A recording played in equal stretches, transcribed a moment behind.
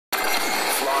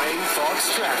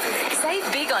Fox traffic.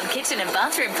 Save big on kitchen and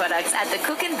bathroom products at the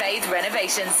Cook and Bathe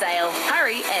renovation sale.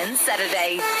 Hurry, ends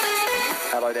Saturday.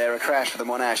 Hello there, a crash for the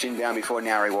Monash inbound before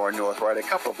Narry Warren North Road. A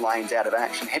couple of lanes out of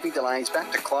action. Heavy delays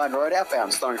back to Clyde Road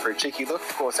outbound, slowing for a cheeky look.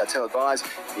 Of course, that's ill-advised.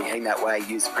 If you're heading that way,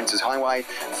 use the Princes Highway.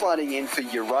 Flooding in for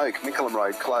Euroke. Mickleham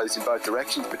Road closed in both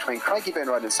directions between Craigieburn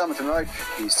Road and Somerton Road.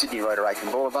 Use Sydney Road or Aiken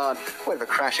Boulevard. We have a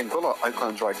crash in Buller,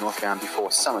 Oaklands Road northbound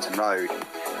before Somerton Road.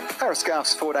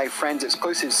 Parascarf's 4-day Friends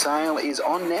exclusive sale is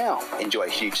on now. Enjoy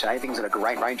huge savings on a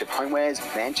great range of homewares,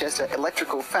 Manchester,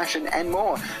 electrical, fashion and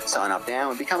more. Sign up now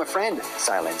and become a friend.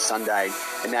 Sale ends Sunday.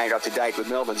 And now you're up to date with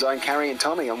Melbourne's own Carrie and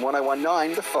Tommy on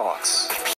 101.9 The Fox.